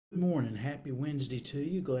Good morning. Happy Wednesday to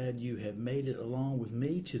you. Glad you have made it along with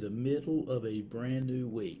me to the middle of a brand new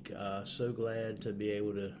week. So glad to be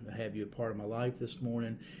able to have you a part of my life this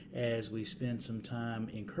morning as we spend some time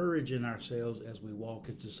encouraging ourselves as we walk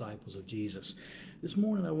as disciples of Jesus. This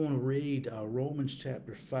morning I want to read Romans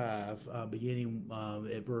chapter 5, beginning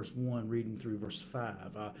at verse 1, reading through verse 5.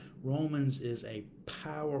 Romans is a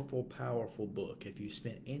powerful, powerful book. If you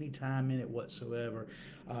spent any time in it whatsoever,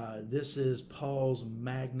 this is Paul's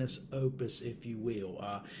magnus opus, if you will.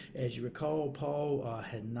 As you recall, Paul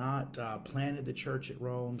had not planted the church at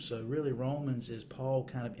Rome, so really Romans is Paul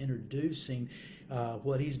kind of introducing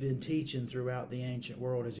what he's been teaching throughout the ancient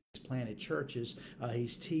world as he's planted churches.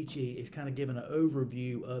 He's kind of giving an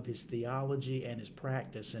overview of his theology and his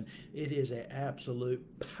practice, and it is an absolute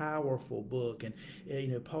powerful book.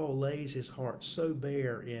 And Paul lays his heart so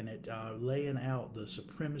bare in it, laying out the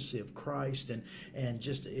supremacy of Christ, and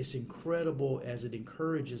just it's incredible as it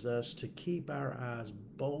encourages us to keep our eyes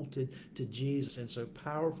bolted to Jesus, and so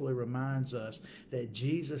powerfully reminds us that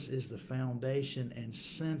Jesus is the foundation and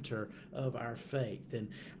center of our faith. And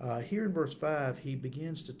here in verse 5, he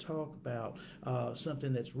begins to talk about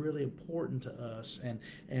something that's really important to us.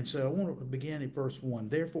 And so I want to begin at verse 1.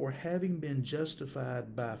 Therefore, having been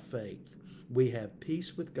justified by faith, we have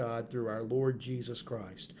peace with God through our Lord Jesus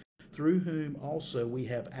Christ, through whom also we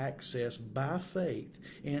have access by faith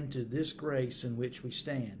into this grace in which we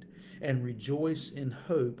stand, and rejoice in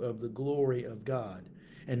hope of the glory of God.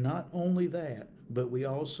 And not only that, but we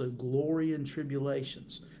also glory in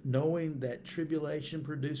tribulations, knowing that tribulation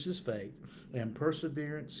produces faith, and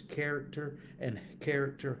perseverance, character, and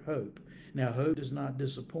character, hope. Now, hope does not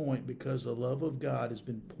disappoint, because the love of God has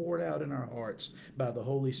been poured out in our hearts by the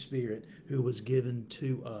Holy Spirit who was given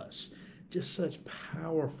to us. Just such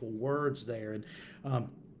powerful words there.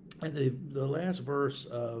 And the last verse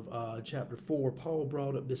of chapter 4, Paul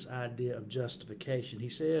brought up this idea of justification. He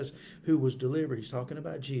says, who was delivered, he's talking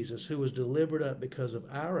about Jesus, who was delivered up because of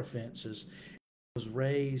our offenses, was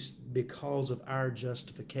raised because of our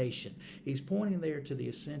justification. He's pointing there to the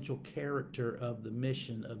essential character of the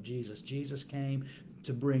mission of Jesus. Jesus came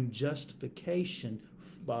to bring justification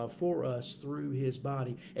for us through his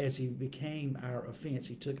body as he became our offense.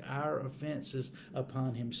 He took our offenses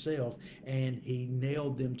upon himself and he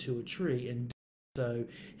nailed them to a tree, and so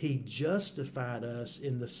he justified us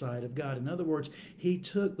in the sight of God. In other words, he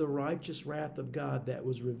took the righteous wrath of God that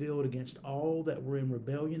was revealed against all that were in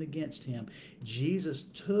rebellion against him. Jesus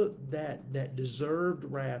took that deserved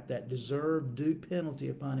wrath, that deserved due penalty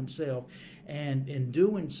upon himself, and in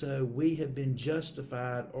doing so, we have been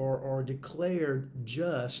justified or declared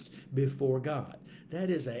just before God. That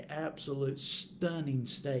is an absolute stunning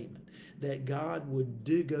statement, that God would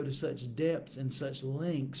go to such depths and such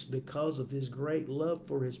lengths because of his great love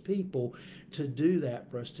for his people to do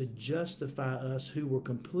that for us, to justify us who were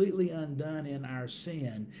completely undone in our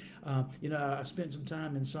sin. I spent some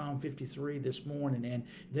time in Psalm 53 this morning, and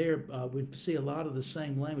there we see a lot of the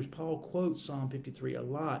same language. Paul quotes Psalm 53 a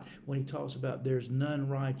lot when he talks about there's none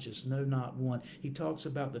righteous, no, not one. He talks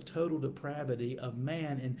about the total depravity of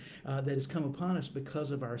man and that has come upon us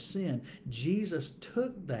because of our sin. Jesus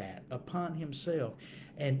took that upon himself.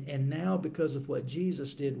 And now, because of what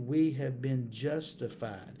Jesus did, we have been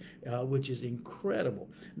justified, which is incredible.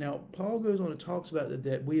 Now, Paul goes on and talks about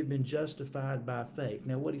that we have been justified by faith.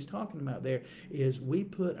 Now, what he's talking about there is we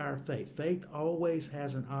put our faith. Faith always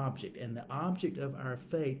has an object, and the object of our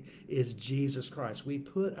faith is Jesus Christ. We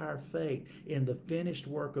put our faith in the finished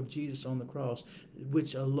work of Jesus on the cross,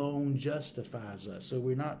 which alone justifies us. So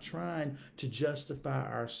we're not trying to justify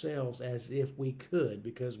ourselves as if we could,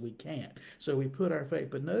 because we can't. So we put our faith.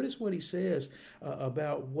 But notice what he says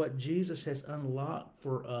about what Jesus has unlocked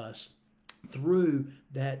for us through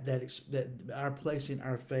that our placing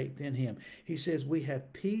our faith in him. He says we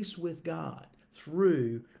have peace with God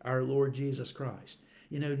through our Lord Jesus Christ.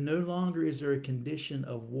 No longer is there a condition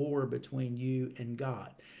of war between you and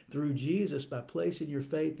God. Through Jesus, by placing your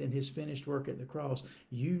faith in his finished work at the cross,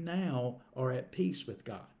 you now are at peace with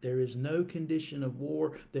God. There is no condition of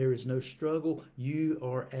war. There is no struggle. You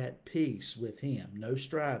are at peace with him. No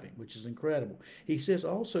striving, which is incredible. He says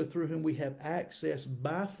also through whom we have access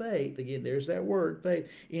by faith, again, there's that word, faith,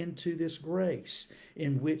 into this grace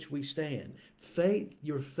in which we stand. Faith,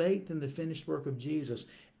 your faith in the finished work of Jesus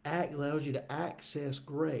allows you to access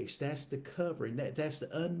grace. That's the covering. That's the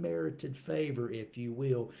unmerited favor, if you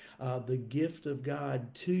will, the gift of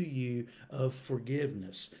God to you of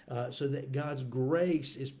forgiveness, so that God's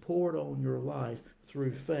grace is poured on your life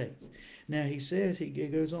through faith. Now he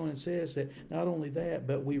goes on and says that not only that,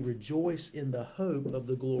 but we rejoice in the hope of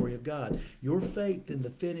the glory of God. Your faith in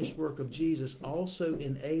the finished work of Jesus also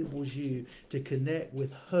enables you to connect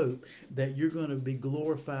with hope that you're going to be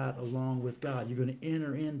glorified along with God. You're going to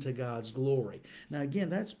enter into God's glory. Now again,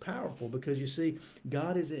 that's powerful because you see,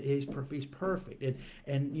 God he's perfect.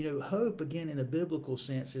 And you know, hope again in a biblical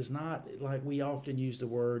sense is not like we often use the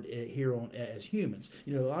word here on as humans.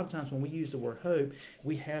 You know, a lot of times when we use the word hope,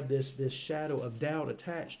 we have this shadow of doubt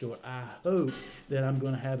attached to it. I hope that I'm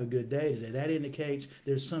going to have a good day today. That indicates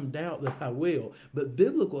there's some doubt that I will. But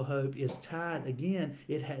biblical hope is tied again.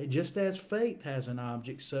 Just as faith has an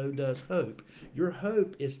object, so does hope. Your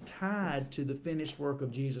hope is tied to the finished work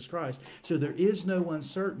of Jesus Christ. So there is no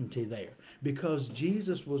uncertainty there because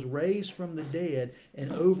Jesus was raised from the dead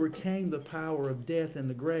and overcame the power of death and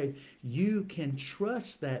the grave. You can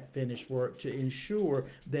trust that finished work to ensure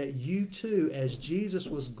that you too, as Jesus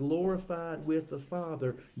was glorified with the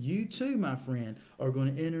Father, you too, my friend, are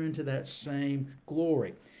going to enter into that same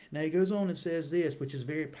glory. Now he goes on and says this, which is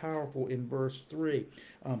very powerful in verse 3.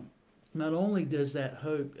 Not only does that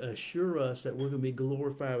hope assure us that we're going to be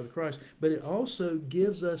glorified with Christ, but it also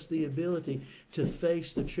gives us the ability to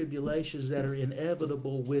face the tribulations that are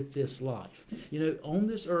inevitable with this life. You know, on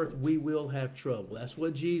this earth we will have trouble. That's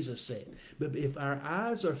what Jesus said. But if our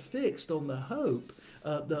eyes are fixed on the hope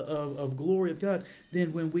of glory of God,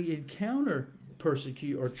 then when we encounter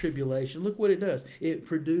persecute or tribulation, look what it does. It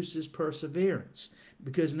produces perseverance.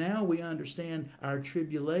 Because now we understand our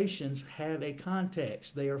tribulations have a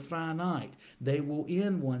context. They are finite. They will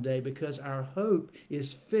end one day because our hope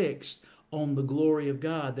is fixed on the glory of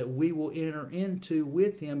God that we will enter into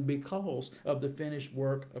with him because of the finished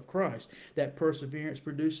work of Christ. That perseverance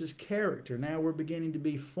produces character. Now we're beginning to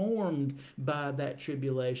be formed by that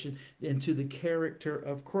tribulation into the character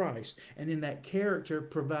of Christ. And then that character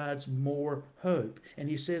provides more hope. And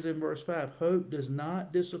he says in verse 5, hope does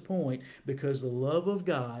not disappoint because the love of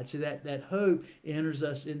God, see that hope enters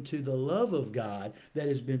us into the love of God that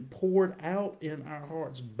has been poured out in our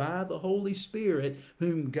hearts by the Holy Spirit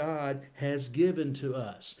whom God has given to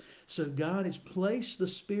us. So God has placed the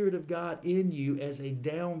Spirit of God in you as a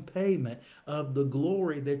down payment of the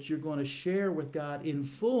glory that you're going to share with God in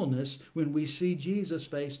fullness when we see Jesus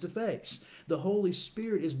face to face. The Holy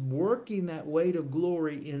Spirit is working that weight of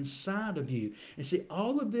glory inside of you. And see,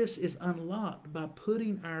 all of this is unlocked by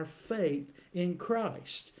putting our faith in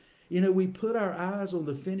Christ. You know, we put our eyes on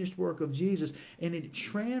the finished work of Jesus, and it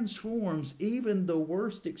transforms even the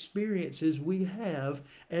worst experiences we have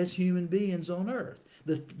as human beings on earth.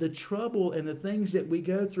 The trouble and the things that we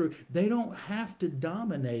go through, they don't have to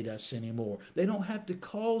dominate us anymore. They don't have to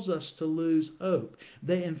cause us to lose hope.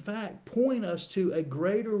 They, in fact, point us to a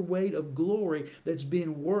greater weight of glory that's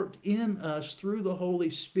being worked in us through the Holy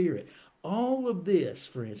Spirit. All of this,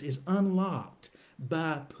 friends, is unlocked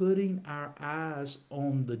by putting our eyes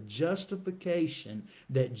on the justification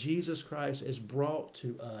that Jesus Christ has brought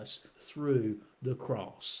to us through the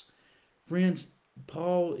cross. Friends,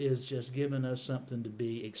 Paul is just giving us something to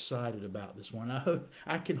be excited about this morning. I hope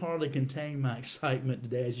I can hardly contain my excitement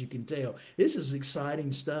today, as you can tell. This is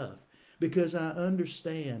exciting stuff because I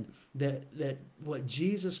understand that what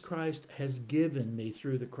Jesus Christ has given me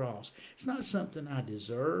through the cross, it's not something I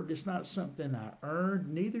deserved. It's not something I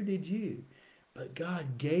earned. Neither did you. But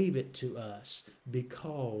God gave it to us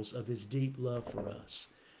because of his deep love for us.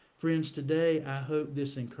 Friends, today I hope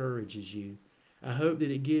this encourages you. I hope that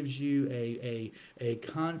it gives you a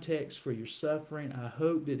context for your suffering. I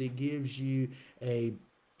hope that it gives you a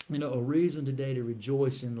reason today to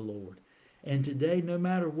rejoice in the Lord. And today, no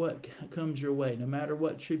matter what comes your way, no matter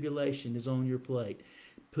what tribulation is on your plate,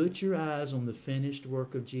 put your eyes on the finished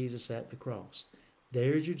work of Jesus at the cross.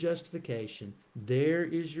 There's your justification. There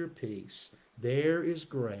is your peace. There is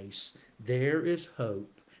grace, there is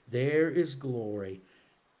hope, there is glory,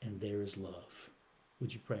 and there is love.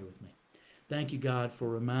 Would you pray with me? Thank you, God, for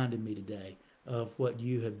reminding me today of what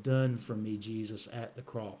you have done for me, Jesus, at the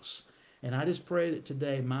cross. And I just pray that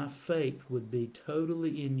today my faith would be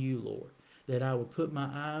totally in you, Lord, that I would put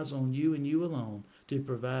my eyes on you and you alone to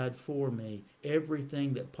provide for me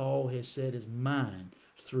everything that Paul has said is mine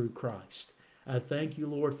through Christ. I thank you,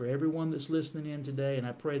 Lord, for everyone that's listening in today, and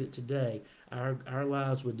I pray that today our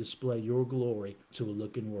lives would display your glory to a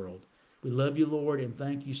looking world. We love you, Lord, and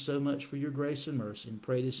thank you so much for your grace and mercy, and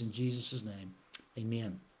pray this in Jesus' name.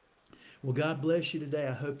 Amen. Well, God bless you today.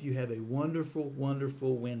 I hope you have a wonderful,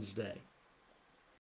 wonderful Wednesday.